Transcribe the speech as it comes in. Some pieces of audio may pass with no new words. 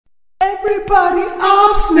Everybody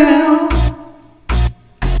Opps now.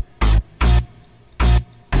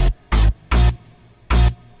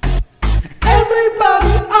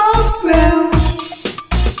 Everybody Opps now.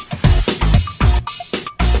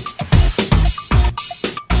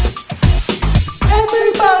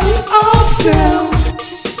 Everybody Opps now.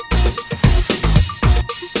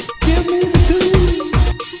 Give me the tool.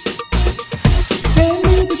 Hand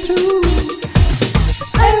me the tool.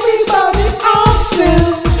 Everybody Opps now.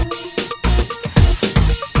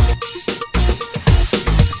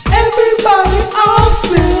 Everybody Opps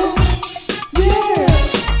now. Yeah.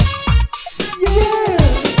 Yeah.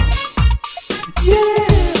 Yeah.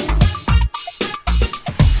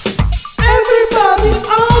 Everybody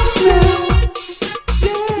Opps now.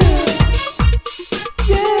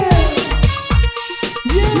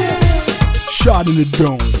 Shot in the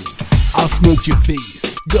dome, I'll smoke your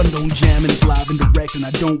face. Gun don't jam and it's live and direct and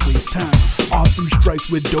I don't waste time. All 3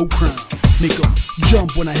 strikes with dope crimes. Make 'em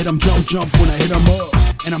jump when I hit 'em, jump when I hit 'em up.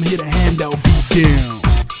 And I'm here to hand out beat down.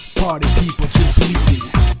 Party people just bleeding.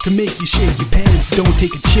 To make you shake your pants, don't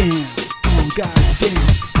take a chance. Come on guys,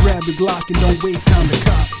 dance. Grab the Glock and don't waste time to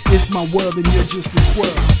cop. It's my world and you're just a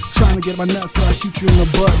squirrel. Trying to get my nuts so I shoot you in the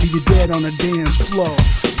butt. Leave you dead on the dance floor.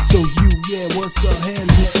 So you, yeah, what's up? Hand in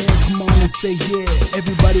the air, come on and say yeah.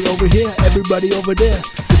 Everybody over here, everybody over there.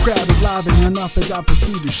 The crowd is live and enough as I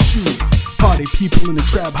pursue the shoot. Party people in the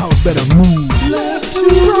trap house better move. Left to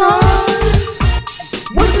right,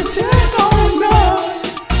 with the check all night.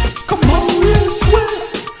 Come on and sweat,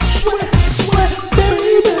 sweat, sweat,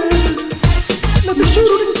 baby. Let the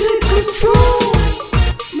shooting take control.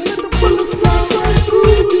 Let the bullets fly right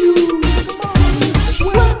through you. Come on and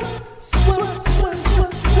sweat, sweat, sweat,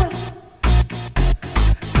 sweat, sweat.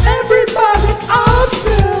 Everybody Opps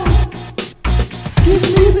now. Give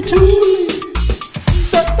me the tool.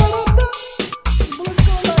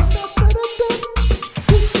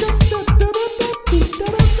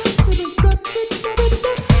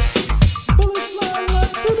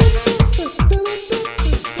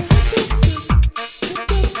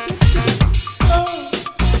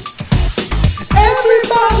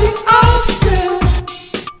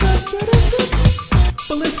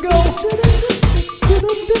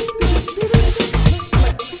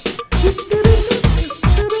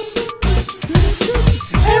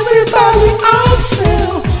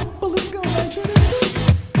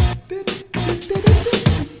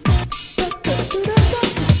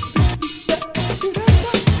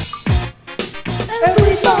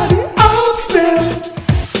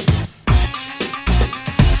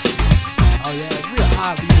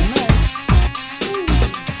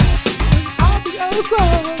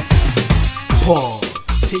 Pause,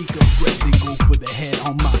 take a breath and go for the head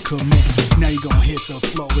on my command. Now you gon' hit the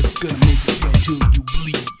floor, it's gonna make you sweat till you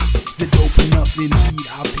bleed. Is it dope enough indeed?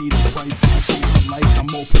 I pay the price to control my life. I'm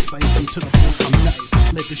more precise and to the point I'm nice.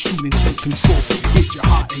 Let the shooting take control, hit your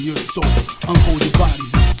heart and your soul. Unfold your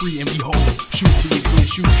bodies, it's free and behold. Shoot till you can't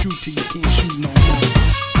shoot, shoot till you can't shoot no more.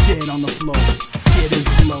 Dead on the floor, hear this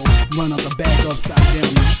blow. Run out the back upside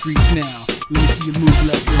down the streets now. Let me see you move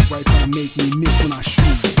left and right, trying to make me miss when I shoot.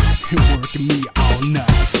 You're working me all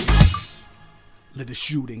night. Let the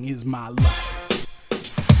shooting is my life.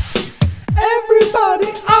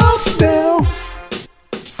 Everybody Opps now.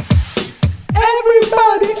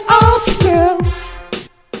 Everybody Opps now.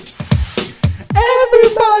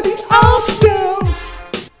 Everybody Opps now.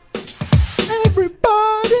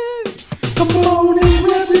 Everybody, come on and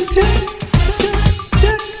grab the check,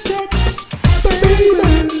 baby.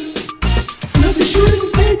 Let the shooting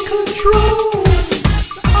take control.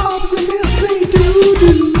 The Opps in this thing do.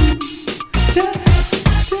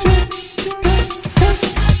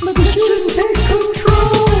 Let the shooting take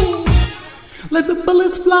control. Let the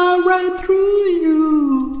bullets fly right through you.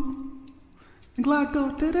 The Glock go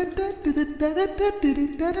da da da da da da da da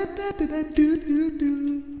da da da da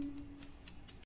da.